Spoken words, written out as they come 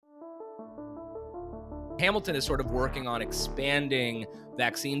Hamilton is sort of working on expanding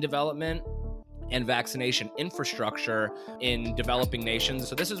vaccine development and vaccination infrastructure in developing nations.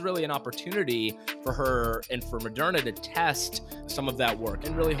 So this is really an opportunity for her and for Moderna to test some of that work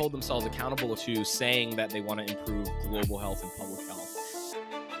and really hold themselves accountable to saying that they want to improve global health and public health.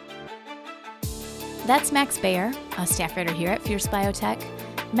 That's Max Bayer, a staff writer here at Fierce Biotech.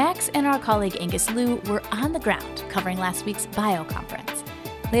 Max and our colleague Angus Liu were on the ground covering last week's Bio Conference.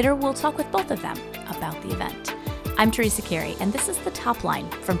 Later, we'll talk with both of them about the event. I'm Teresa Carey, and this is The Top Line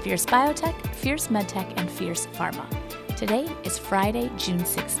from Fierce Biotech, Fierce MedTech, and Fierce Pharma. Today is Friday, June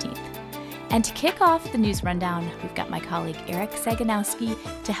 16th. And to kick off the news rundown, we've got my colleague Eric Saganowski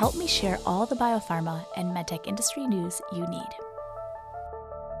to help me share all the biopharma and medtech industry news you need.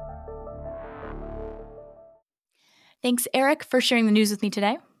 Thanks, Eric, for sharing the news with me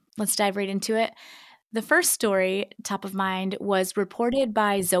today. Let's dive right into it. The first story, top of mind, was reported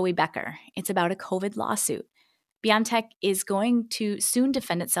by Zoe Becker. It's about a COVID lawsuit. BioNTech is going to soon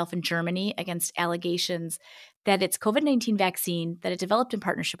defend itself in Germany against allegations that its COVID-19 vaccine that it developed in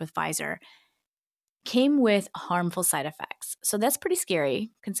partnership with Pfizer came with harmful side effects. So that's pretty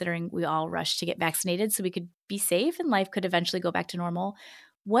scary, considering we all rushed to get vaccinated so we could be safe and life could eventually go back to normal.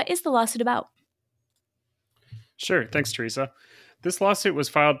 What is the lawsuit about? Sure. Thanks, Teresa. This lawsuit was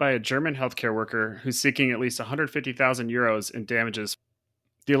filed by a German healthcare worker who's seeking at least 150,000 euros in damages.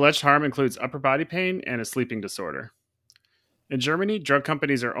 The alleged harm includes upper body pain and a sleeping disorder. In Germany, drug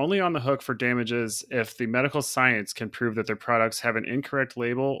companies are only on the hook for damages if the medical science can prove that their products have an incorrect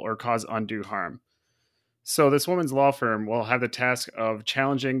label or cause undue harm. So this woman's law firm will have the task of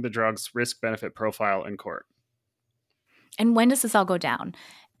challenging the drug's risk-benefit profile in court. And when does this all go down?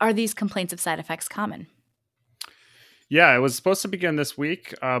 Are these complaints of side effects common? Yeah, it was supposed to begin this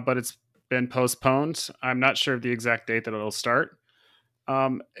week, but it's been postponed. I'm not sure of the exact date that it'll start.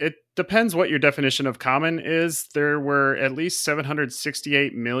 It depends what your definition of common is. There were at least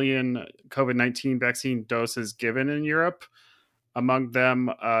 768 million COVID-19 vaccine doses given in Europe. Among them,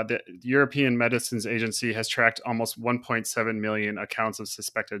 the European Medicines Agency has tracked almost 1.7 million accounts of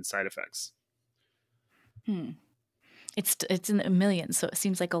suspected side effects. It's in the millions, so it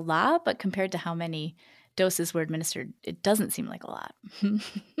seems like a lot, but compared to how many doses were administered, it doesn't seem like a lot.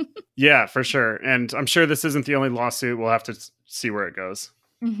 Yeah, for sure. And I'm sure this isn't the only lawsuit. We'll have to see where it goes.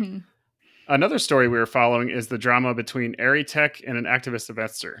 Mm-hmm. Another story we were following is the drama between Aeritech and an activist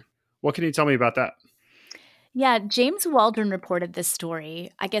investor. What can you tell me about that? Yeah, James Waldron reported this story.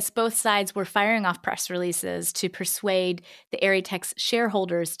 I guess both sides were firing off press releases to persuade the Aeritech's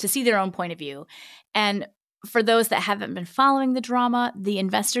shareholders to see their own point of view. And for those that haven't been following the drama, the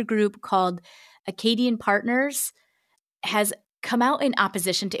investor group called Acadian Partners has come out in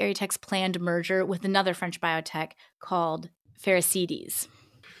opposition to Aeritech's planned merger with another French biotech called Pherecydis.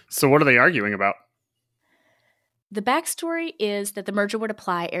 So what are they arguing about? The backstory is that the merger would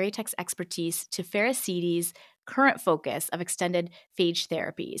apply Aeritech's expertise to Pherecydis' current focus of extended phage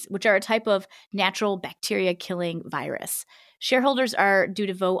therapies, which are a type of natural bacteria-killing virus. Shareholders are due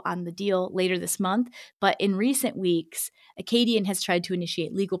to vote on the deal later this month, but in recent weeks, Acadian has tried to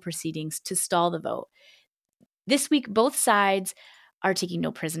initiate legal proceedings to stall the vote. This week, both sides are taking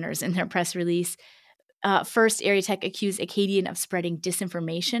no prisoners in their press release. First, Aeritech accused Acadian of spreading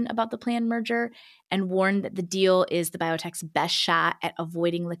disinformation about the planned merger and warned that the deal is the biotech's best shot at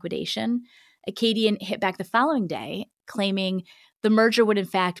avoiding liquidation. Acadian hit back the following day, claiming the merger would in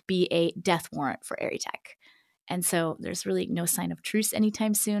fact be a death warrant for Aeritech. And so there's really no sign of truce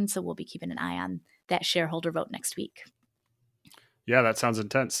anytime soon, so we'll be keeping an eye on that shareholder vote next week. Yeah, that sounds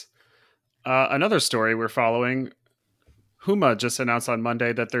intense. Another story we're following, Huma just announced on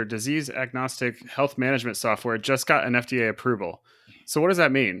Monday that their disease-agnostic health management software just got an FDA approval. So what does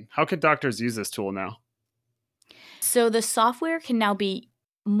that mean? How can doctors use this tool now? So the software can now be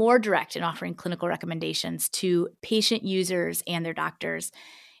more direct in offering clinical recommendations to patient users and their doctors.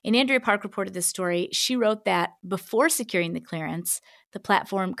 And Andrea Park reported this story. She wrote that before securing the clearance, the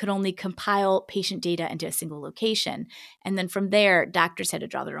platform could only compile patient data into a single location. And then from there, doctors had to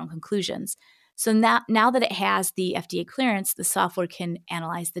draw their own conclusions. So now that it has the FDA clearance, the software can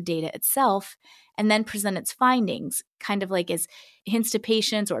analyze the data itself and then present its findings, kind of like as hints to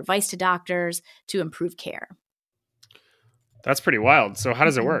patients or advice to doctors to improve care. That's pretty wild. So how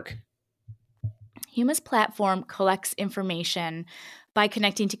does it work? Huma's platform collects information by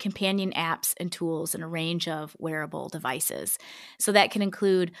connecting to companion apps and tools in a range of wearable devices. So that can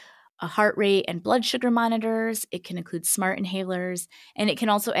include a heart rate and blood sugar monitors, it can include smart inhalers, and it can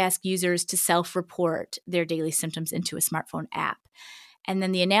also ask users to self-report their daily symptoms into a smartphone app. And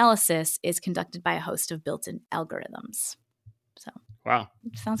then the analysis is conducted by a host of built-in algorithms. So, wow.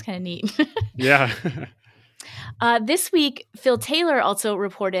 Sounds kind of neat. Yeah. This week, Phil Taylor also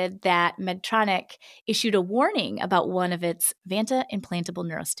reported that Medtronic issued a warning about one of its Vanta implantable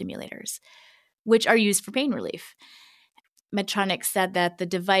neurostimulators, which are used for pain relief. Medtronic said that the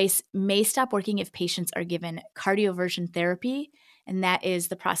device may stop working if patients are given cardioversion therapy, and that is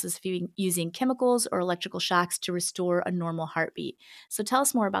the process of using chemicals or electrical shocks to restore a normal heartbeat. So tell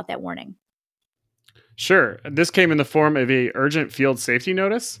us more about that warning. Sure. This came in the form of a urgent field safety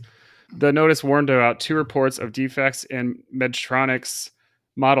notice. The notice warned about 2 reports of defects in Medtronic's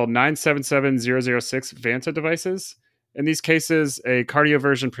model 977006 Vanta devices. In these cases, a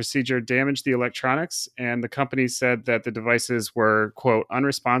cardioversion procedure damaged the electronics, and the company said that the devices were, quote,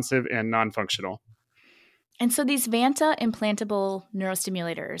 unresponsive and non-functional. And so these Vanta implantable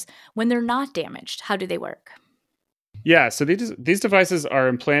neurostimulators, when they're not damaged, how do they work? Yeah, so these devices are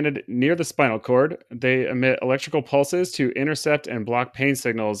implanted near the spinal cord. They emit electrical pulses to intercept and block pain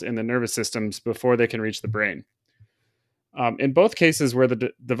signals in the nervous systems before they can reach the brain. In both cases where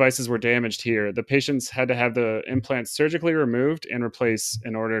the devices were damaged here, the patients had to have the implants surgically removed and replaced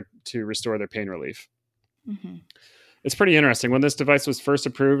in order to restore their pain relief. Mm-hmm. It's pretty interesting. When this device was first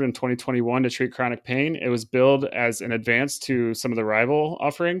approved in 2021 to treat chronic pain, it was billed as an advance to some of the rival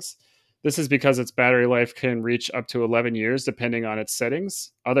offerings. This is because its battery life can reach up to 11 years, depending on its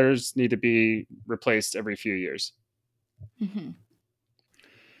settings. Others need to be replaced every few years. Mm-hmm.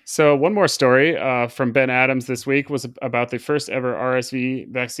 So one more story from Ben Adams this week was about the first ever RSV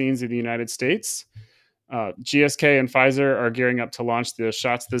vaccines in the United States. GSK and Pfizer are gearing up to launch the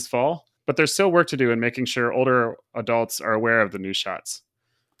shots this fall, but there's still work to do in making sure older adults are aware of the new shots.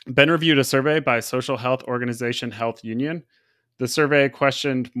 Ben reviewed a survey by social health organization Health Union. The survey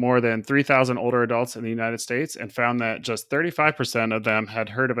questioned more than 3,000 older adults in the United States and found that just 35% of them had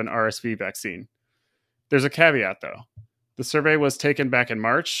heard of an RSV vaccine. There's a caveat, though. The survey was taken back in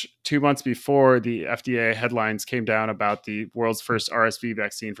March, 2 months before the FDA headlines came down about the world's first RSV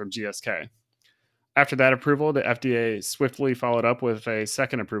vaccine from GSK. After that approval, the FDA swiftly followed up with a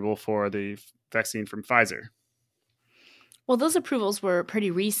second approval for the vaccine from Pfizer. Well, those approvals were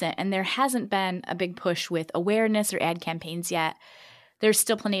pretty recent, and there hasn't been a big push with awareness or ad campaigns yet. There's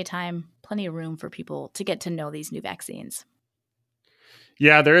still plenty of time, plenty of room for people to get to know these new vaccines.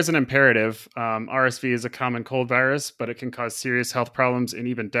 Yeah, there is an imperative. RSV is a common cold virus, but it can cause serious health problems and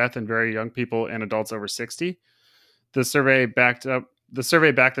even death in very young people and adults over 60. The survey backed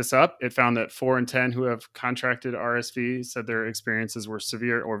this up. It found that 4 in 10 who have contracted RSV said their experiences were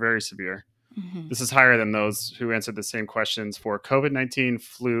severe or very severe. Mm-hmm. This is higher than those who answered the same questions for COVID-19,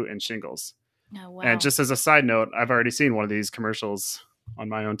 flu, and shingles. Oh, wow. And just as a side note, I've already seen one of these commercials on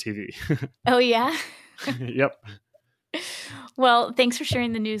my own TV. Oh, yeah? Yep. Well, thanks for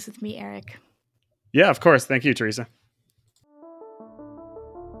sharing the news with me, Eric. Yeah, of course. Thank you, Teresa.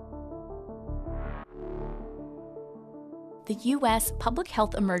 The U.S. public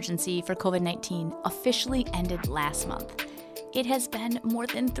health emergency for COVID-19 officially ended last month. It has been more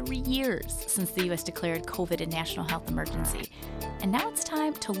than 3 years since the U.S. declared COVID a national health emergency. And now it's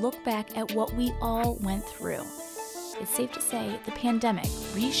time to look back at what we all went through. It's safe to say the pandemic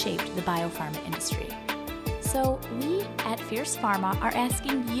reshaped the biopharma industry. So we at Fierce Pharma are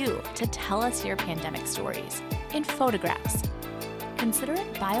asking you to tell us your pandemic stories in photographs. Consider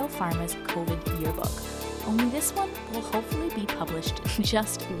it Biopharma's COVID yearbook. Only this one will hopefully be published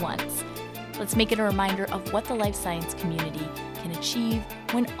just once. Let's make it a reminder of what the life science community can achieve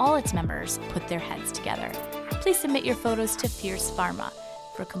when all its members put their heads together. Please submit your photos to Fierce Pharma.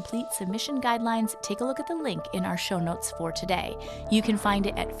 For complete submission guidelines, take a look at the link in our show notes for today. You can find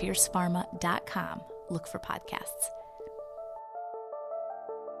it at fiercepharma.com. Look for podcasts.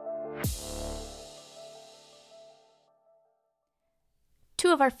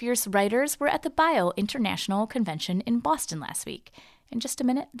 Two of our Fierce writers were at the Bio International Convention in Boston last week. In just a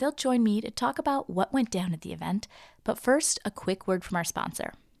minute, they'll join me to talk about what went down at the event. But first, a quick word from our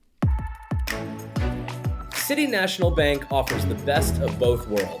sponsor. City National Bank offers the best of both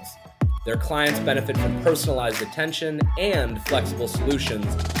worlds. Their clients benefit from personalized attention and flexible solutions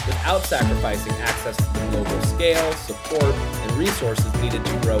without sacrificing access to the global scale, support, and resources needed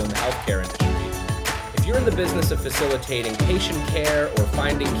to grow in the healthcare industry. If you're in the business of facilitating patient care or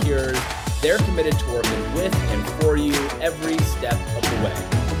finding cures, they're committed to working with and for you every step of the way.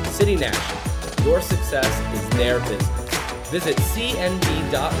 City National, your success is their business. Visit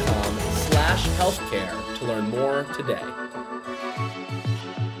cnb.com/healthcare to learn more today.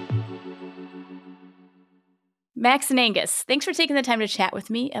 Max and Angus, thanks for taking the time to chat with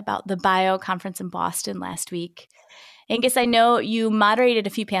me about the Bio conference in Boston last week. Angus, I know you moderated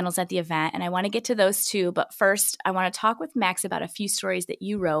a few panels at the event, and I want to get to those too. But first, I want to talk with Max about a few stories that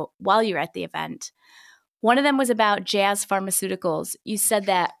you wrote while you were at the event. One of them was about Jazz Pharmaceuticals. You said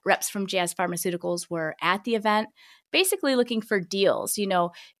that reps from Jazz Pharmaceuticals were at the event, basically looking for deals,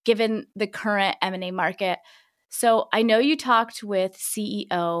 given the current M&A market. So I know you talked with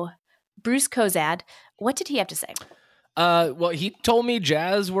CEO Bruce Cozad. What did he have to say? Well, he told me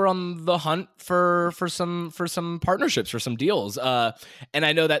Jazz were on the hunt for some partnerships, for some deals. And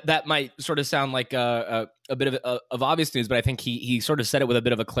I know that might sort of sound like a bit of obvious news, but I think he sort of said it with a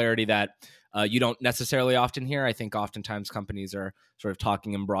bit of a clarity that you don't necessarily often hear. I think oftentimes companies are sort of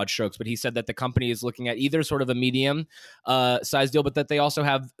talking in broad strokes, but he said that the company is looking at either sort of a medium size deal, but that they also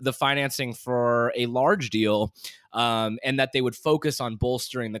have the financing for a large deal, and that they would focus on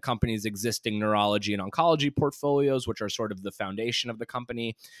bolstering the company's existing neurology and oncology portfolios, which are sort of the foundation of the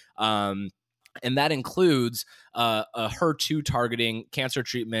company. And that includes a HER2 targeting cancer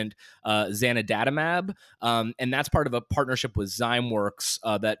treatment, zanidatamab, and that's part of a partnership with Zymeworks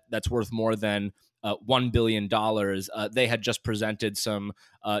that's worth more than $1 billion. They had just presented some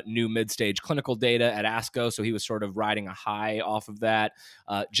new mid-stage clinical data at ASCO, so he was sort of riding a high off of that.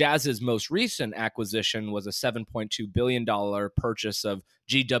 Jazz's most recent acquisition was a $7.2 billion purchase of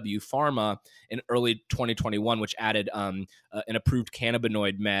GW Pharma in early 2021, which added an approved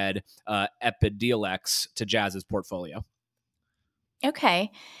cannabinoid med, Epidiolex, to Jazz's portfolio. Okay.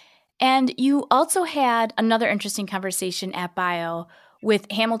 And you also had another interesting conversation at Bio with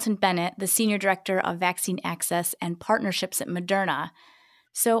Hamilton Bennett, the Senior Director of Vaccine Access and Partnerships at Moderna.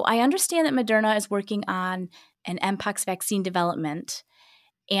 So I understand that Moderna is working on an Mpox vaccine development,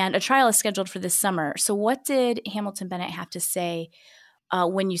 and a trial is scheduled for this summer. So what did Hamilton Bennett have to say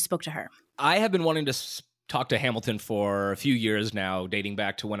when you spoke to her? I have been wanting to talk to Hamilton for a few years now, dating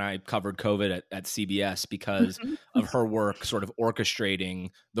back to when I covered COVID at CBS, because of her work sort of orchestrating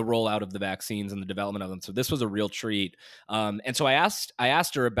the rollout of the vaccines and the development of them. So this was a real treat. And so I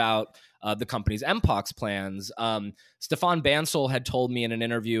asked her about the company's Mpox plans. Stefan Bancel had told me in an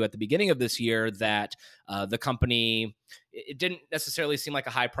interview at the beginning of this year that the company, it didn't necessarily seem like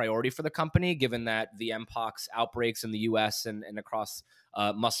a high priority for the company, given that the Mpox outbreaks in the US and across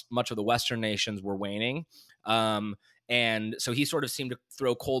much of the Western nations were waning. And so he sort of seemed to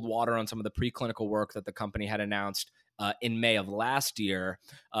throw cold water on some of the preclinical work that the company had announced in May of last year.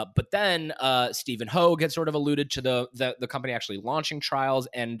 But then Stephen Hogue had sort of alluded to the company actually launching trials,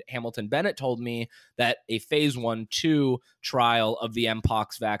 and Hamilton Bennett told me that a phase 1/2 trial of the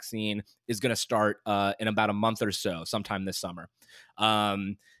Mpox vaccine is going to start in about a month or so, sometime this summer.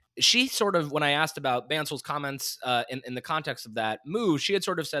 She sort of, when I asked about Bancel's comments in the context of that move, she had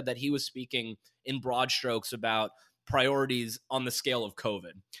sort of said that he was speaking in broad strokes about priorities on the scale of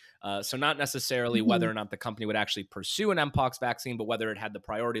COVID. So not necessarily whether or not the company would actually pursue an Mpox vaccine, but whether it had the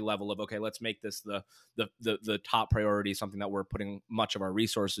priority level of, okay, let's make this the top priority, something that we're putting much of our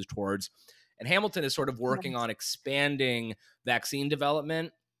resources towards. And Hamilton is sort of working on expanding vaccine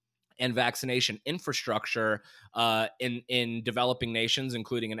development and vaccination infrastructure in developing nations,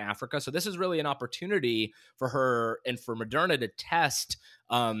 including in Africa. So this is really an opportunity for her and for Moderna to test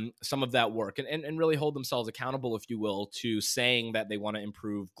some of that work and really hold themselves accountable, if you will, to saying that they want to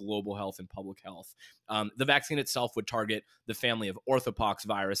improve global health and public health. The vaccine itself would target the family of orthopox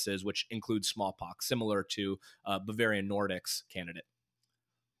viruses, which includes smallpox, similar to Bavarian Nordic's candidate.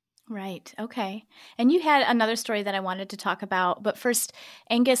 Right. Okay. And you had another story that I wanted to talk about. But first,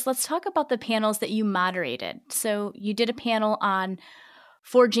 Angus, let's talk about the panels that you moderated. So you did a panel on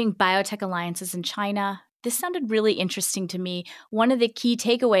forging biotech alliances in China. This sounded really interesting to me. One of the key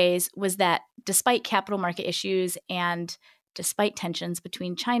takeaways was that despite capital market issues and despite tensions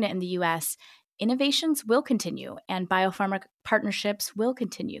between China and the US, innovations will continue and biopharma partnerships will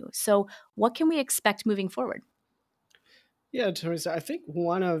continue. So what can we expect moving forward? Yeah, Teresa, I think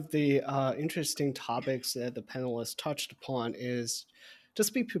one of the interesting topics that the panelists touched upon is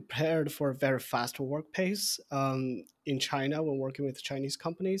just be prepared for a very fast work pace in China when working with Chinese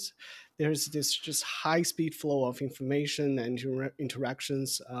companies. There's this just high-speed flow of information and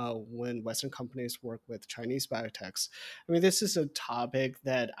interactions when Western companies work with Chinese biotechs. I mean, this is a topic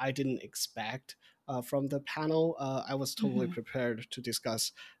that I didn't expect from the panel. I was totally prepared to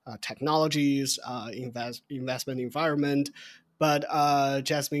discuss technologies, investment environment, but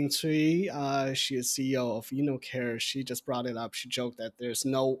Jasmine Cui, she is CEO of InnoCare. She just brought it up. She joked that there's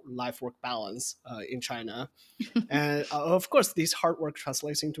no life-work balance in China. And of course, this hard work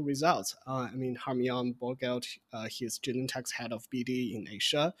translates into results. I mean, Harmyon Borgelt, he is Genentech's head of BD in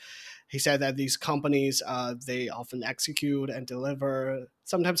Asia. He said that these companies, they often execute and deliver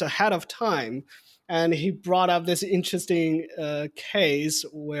sometimes ahead of time. And he brought up this interesting case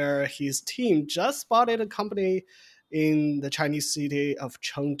where his team just spotted a company in the Chinese city of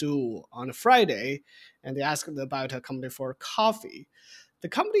Chengdu on a Friday, and they asked the biotech company for coffee. The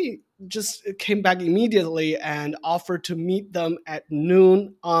company just came back immediately and offered to meet them at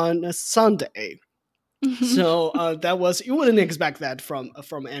noon on a Sunday. So that was, you wouldn't expect that from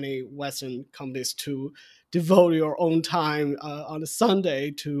any Western companies to devote your own time on a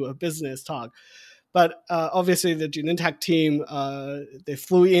Sunday to a business talk. But obviously the Genentech team, they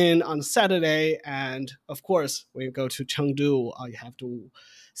flew in on Saturday. And of course, when you go to Chengdu, you have to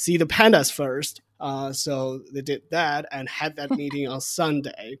see the pandas first. So they did that and had that meeting on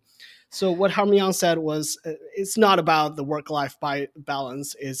Sunday. So what Harmiyang said was, it's not about the work-life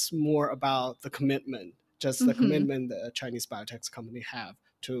balance. It's more about the commitment, just the commitment the Chinese biotech company have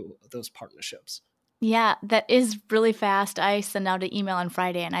to those partnerships. Yeah, that is really fast. I send out an email on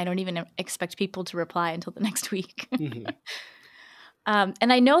Friday, and I don't even expect people to reply until the next week.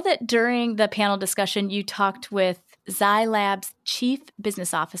 And I know that during the panel discussion, you talked with Zai Lab's Chief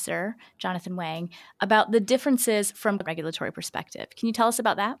Business Officer, Jonathan Wang, about the differences from a regulatory perspective. Can you tell us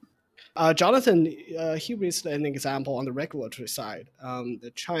about that? Jonathan, he raised an example on the regulatory side.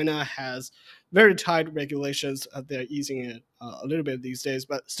 That China has very tight regulations. They're easing it a little bit these days,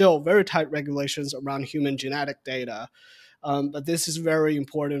 but still very tight regulations around human genetic data. But this is very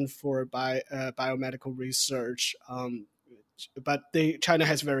important for biomedical research. But China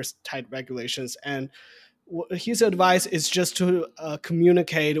has very tight regulations, and his advice is just to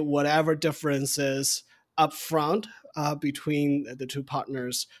communicate whatever differences up front between the two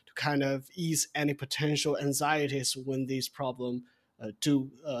partners to kind of ease any potential anxieties when these problems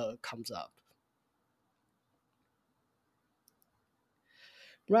comes up.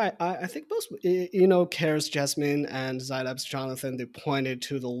 Right. I think both, CARE's Jasmine and Zai Lab's Jonathan, they pointed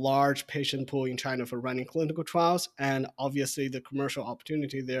to the large patient pool in China for running clinical trials, and obviously the commercial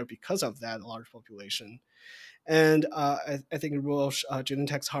opportunity there because of that large population. And I think Roche,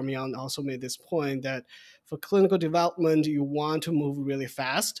 Genentech's Harmiyang also made this point that for clinical development, you want to move really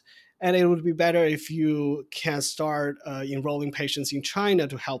fast. And it would be better if you can start enrolling patients in China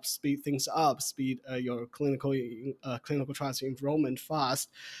to help speed things up, speed your clinical trials enrollment fast,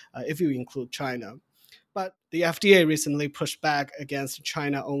 if you include China. But the FDA recently pushed back against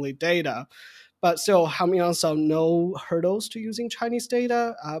China-only data. But still, Harmiyang saw no hurdles to using Chinese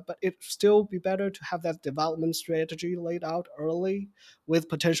data, but it'd still be better to have that development strategy laid out early with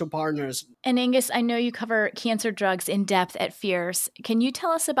potential partners. And Angus, I know you cover cancer drugs in depth at Fierce. Can you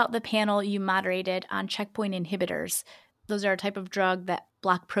tell us about the panel you moderated on checkpoint inhibitors? Those are a type of drug that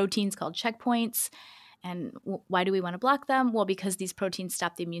block proteins called checkpoints. And why do we want to block them? Well, because these proteins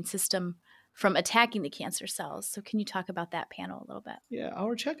stop the immune system from attacking the cancer cells. So can you talk about that panel a little bit? Yeah,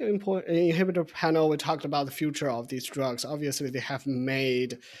 our checkpoint inhibitor panel, we talked about the future of these drugs. Obviously, they have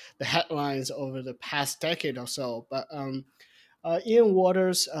made the headlines over the past decade or so. But Ian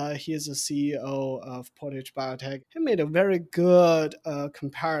Waters, he is the CEO of Portage Biotech. He made a very good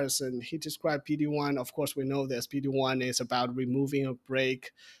comparison. He described PD-1. Of course, we know this. PD-1 is about removing a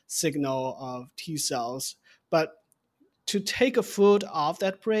brake signal of T cells. But to take a foot off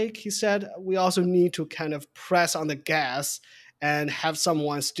that brake, he said, we also need to kind of press on the gas and have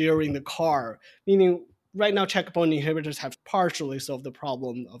someone steering the car. Meaning, right now, checkpoint inhibitors have partially solved the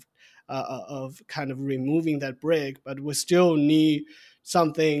problem of kind of removing that brake, but we still need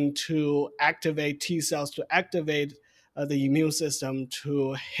something to activate T cells, to activate the immune system,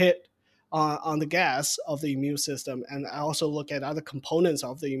 to hit on the gas of the immune system. And I also look at other components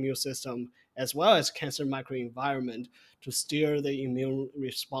of the immune system as well as cancer microenvironment to steer the immune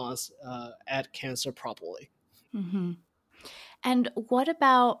response at cancer properly. Mm-hmm. And what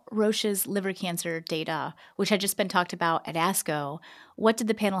about Roche's liver cancer data, which had just been talked about at ASCO? What did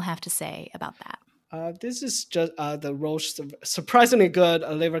the panel have to say about that? This is just the Roche surprisingly good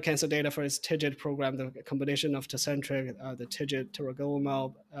liver cancer data for its TIGIT program, the combination of Tecentriq, the TIGIT,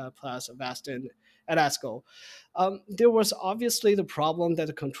 tiragolumab plus Avastin at ASCO. There was obviously the problem that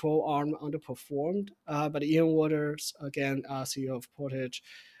the control arm underperformed, but Ian Waters, again, CEO of Portage,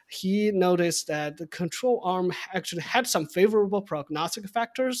 he noticed that the control arm actually had some favorable prognostic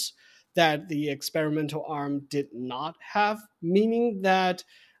factors that the experimental arm did not have, meaning that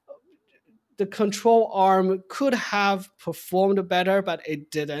the control arm could have performed better, but it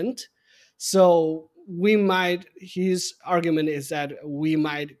didn't. So his argument is that we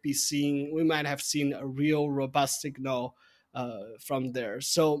might have seen a real robust signal from there.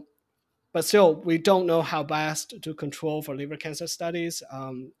 So, but still, we don't know how best to control for liver cancer studies.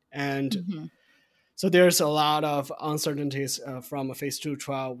 So there's a lot of uncertainties from a phase 2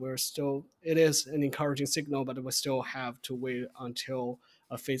 trial where it is an encouraging signal, but we still have to wait until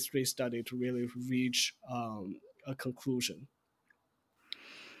a phase 3 study to really reach a conclusion.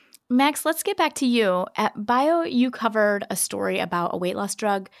 Max, let's get back to you. At Bio, you covered a story about a weight loss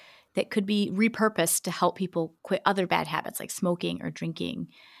drug that could be repurposed to help people quit other bad habits like smoking or drinking.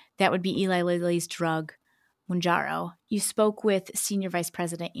 That would be Eli Lilly's drug, Mounjaro. You spoke with Senior Vice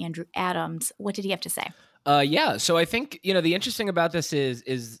President Andrew Adams. What did he have to say? Yeah. So I think, the interesting about this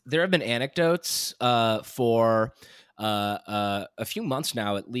is there have been anecdotes for a few months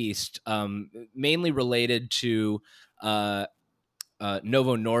now, at least, mainly related to Novo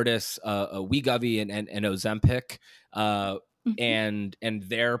Nordisk, Wegovy, and Ozempic, and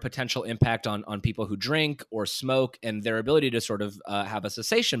their potential impact on people who drink or smoke, and their ability to sort of have a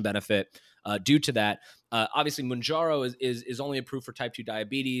cessation benefit due to that. Obviously, Mounjaro is only approved for type 2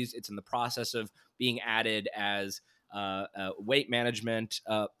 diabetes. It's in the process of being added as a weight management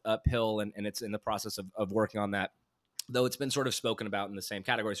pill, and it's in the process of working on that, though it's been sort of spoken about in the same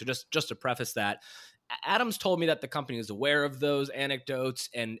category. So just to preface that, Adams told me that the company is aware of those anecdotes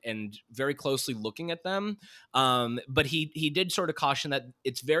and very closely looking at them. But he did sort of caution that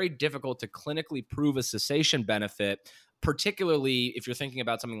it's very difficult to clinically prove a cessation benefit, particularly if you're thinking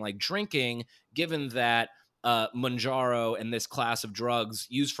about something like drinking, given that Mounjaro and this class of drugs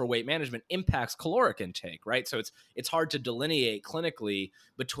used for weight management impacts caloric intake, right? So it's hard to delineate clinically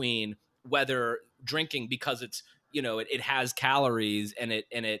between whether drinking, because it's, it has calories and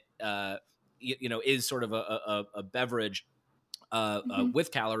it is sort of a beverage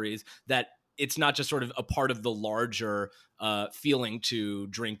with calories, that it's not just sort of a part of the larger feeling to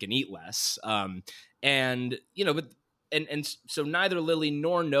drink and eat less. So neither Lilly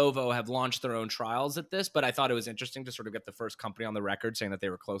nor Novo have launched their own trials at this, but I thought it was interesting to sort of get the first company on the record saying that they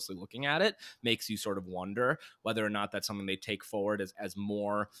were closely looking at it. Makes you sort of wonder whether or not that's something they take forward as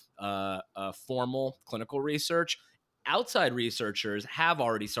more formal clinical research. Outside researchers have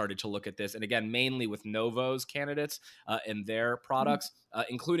already started to look at this, and again, mainly with Novo's candidates and their products,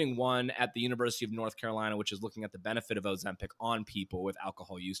 including one at the University of North Carolina, which is looking at the benefit of Ozempic on people with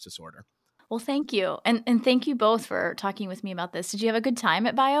alcohol use disorder. Well, thank you. And thank you both for talking with me about this. Did you have a good time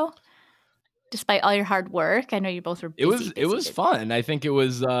at Bio? Despite all your hard work? I know you both were busy. It was fun. I think it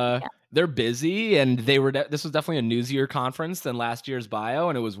was they're busy, and this was definitely a newsier conference than last year's Bio,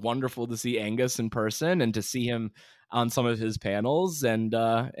 and it was wonderful to see Angus in person and to see him on some of his panels and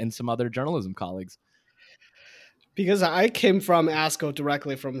some other journalism colleagues. Because I came from ASCO,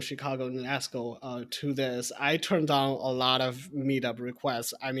 directly from Chicago and ASCO to this, I turned down a lot of meetup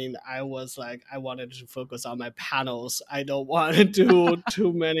requests. I mean, I was like, I wanted to focus on my panels. I don't want to do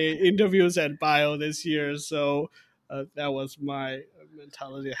too many interviews at Bio this year. So that was my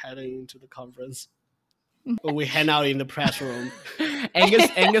mentality heading into the conference. We hang out in the press room.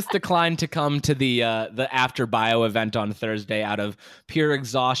 Angus declined to come to the after Bio event on Thursday out of pure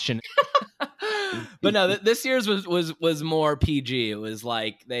exhaustion. But no, this year's was more PG. It was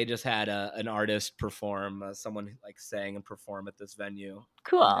like they just had an artist perform, someone like sang and perform at this venue.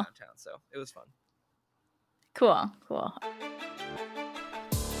 Cool. Downtown, so it was fun. Cool.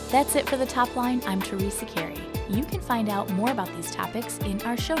 That's it for The Top Line. I'm Teresa Carey. You can find out more about these topics in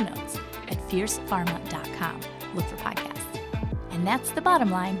our show notes at fiercepharma.com. Look for podcasts. And that's the bottom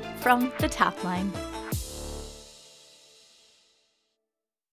line from The Top Line.